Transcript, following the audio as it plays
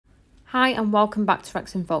Hi and welcome back to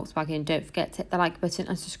Wrexham Volkswagen. Don't forget to hit the like button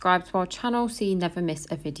and subscribe to our channel so you never miss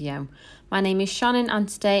a video. My name is Shannon and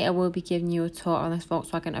today I will be giving you a tour on this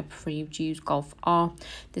Volkswagen approved used Golf R.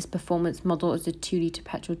 This performance model is a 2-litre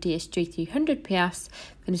petrol DSG 300ps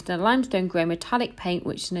finished in a limestone grey metallic paint,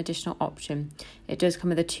 which is an additional option. It does come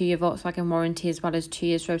with a 2-year Volkswagen warranty as well as 2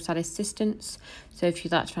 years roadside assistance. So if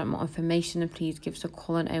you'd like to find more information, then please give us a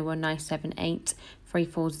call on 01978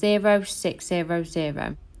 340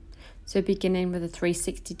 600. So beginning with a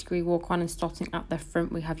 360-degree walk on and starting at the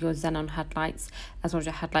front, we have your xenon headlights as well as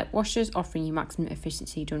your headlight washers, offering you maximum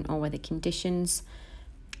efficiency during all weather conditions.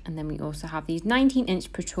 And then we also have these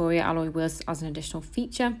 19-inch Pretoria alloy wheels as an additional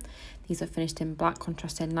feature. These are finished in black,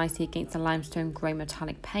 contrasting nicely against the limestone grey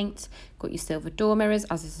metallic paint. Got your silver door mirrors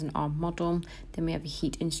as this is an R model. Then we have your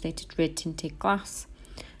heat insulated rear tinted glass.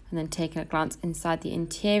 And then taking a glance inside the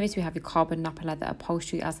interiors, we have your carbon Nappa leather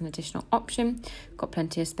upholstery as an additional option. Got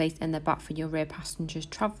plenty of space in the back for your rear passengers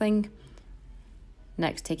travelling.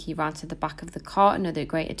 Next, taking you round to the back of the car, another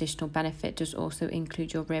great additional benefit does also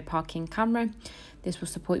include your rear parking camera. This will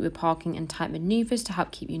support you with parking and tight manoeuvres to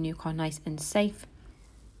help keep your new car nice and safe.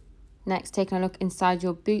 Next, taking a look inside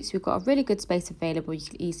your boots, we've got a really good space available. You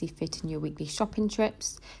can easily fit in your weekly shopping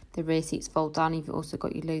trips. The rear seats fold down. You've also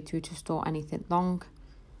got your load through to store anything long.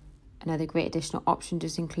 Another great additional option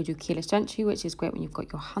does include your keyless entry, which is great when you've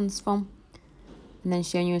got your hands full. And then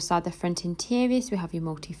showing you inside the front interiors, we have your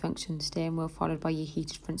multifunction steering wheel followed by your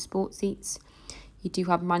heated front sport seats. You do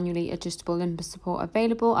have manually adjustable lumbar support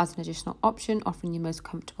available as an additional option, offering you most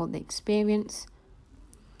comfortable experience.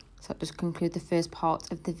 So that does conclude the first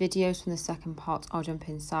part of the video. So in the second part, I'll jump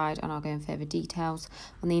inside and I'll go in further details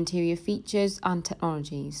on the interior features and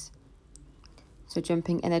technologies. So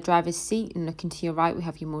jumping in the driver's seat and looking to your right, we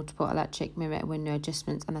have your multiple electric mirror and window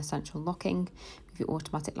adjustments and the central locking with your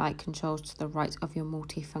automatic light controls to the right of your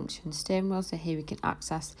multi-function steering wheel. So here we can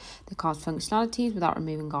access the car's functionalities without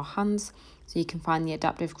removing our hands. So you can find the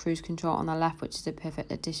adaptive cruise control on the left, which is a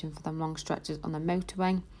perfect addition for them long stretches on the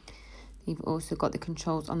motorway. You've also got the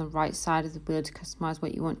controls on the right side of the wheel to customise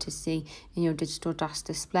what you want to see in your digital dash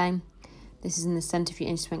display. This is in the centre of your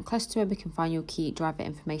instrument cluster where we can find your key driver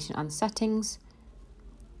information and settings.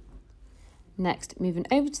 Next, moving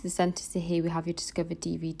over to the centre, so here we have your Discover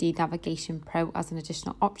DVD Navigation Pro as an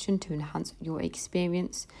additional option to enhance your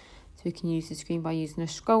experience. So we can use the screen by using a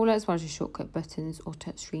scroller as well as your shortcut buttons or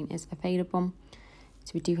touchscreen is available.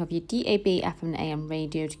 So we do have your DAB, FM and AM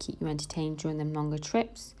radio to keep you entertained during them longer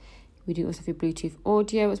trips. We do also have your Bluetooth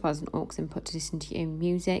audio as well as an aux input to listen to your own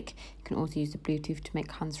music. You can also use the Bluetooth to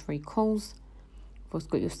make hands-free calls. We've also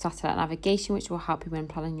got your satellite navigation, which will help you when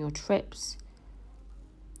planning your trips.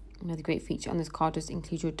 Another great feature on this car does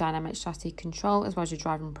include your dynamic chassis control as well as your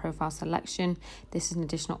driving profile selection. This is an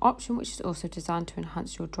additional option which is also designed to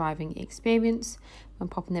enhance your driving experience. When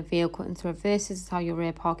popping the vehicle into reverse, this is how your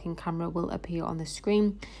rear parking camera will appear on the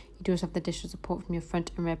screen. You do also have the additional support from your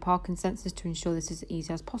front and rear parking sensors to ensure this is as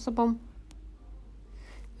easy as possible.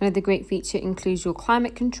 Another great feature includes your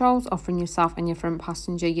climate controls, offering yourself and your front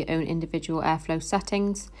passenger your own individual airflow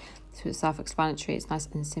settings. So it's self-explanatory, it's nice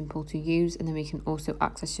and simple to use, and then we can also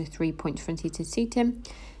access your 3-point front heated seating.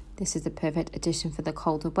 This is the perfect addition for the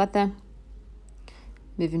colder weather.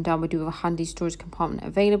 Moving down, we do have a handy storage compartment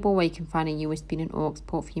available where you can find a USB and aux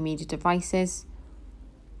port for your media devices.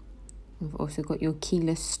 We've also got your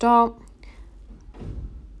keyless start.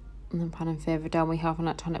 And then panning further down, we have an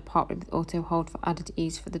electronic park with auto hold for added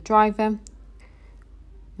ease for the driver.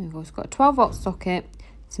 We've also got a 12-volt socket,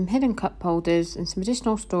 some hidden cup holders and some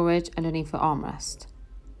additional storage underneath for armrest.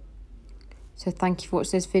 So thank you for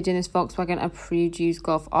watching this video in this Volkswagen approved used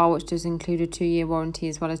Golf R, which does include a 2-year warranty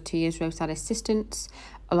as well as 2 years roadside assistance,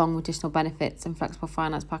 along with additional benefits and flexible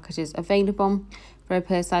finance packages available. For a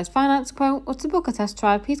personalised finance quote or to book a test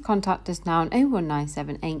drive, please contact us now on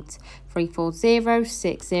 01978 340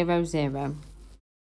 600.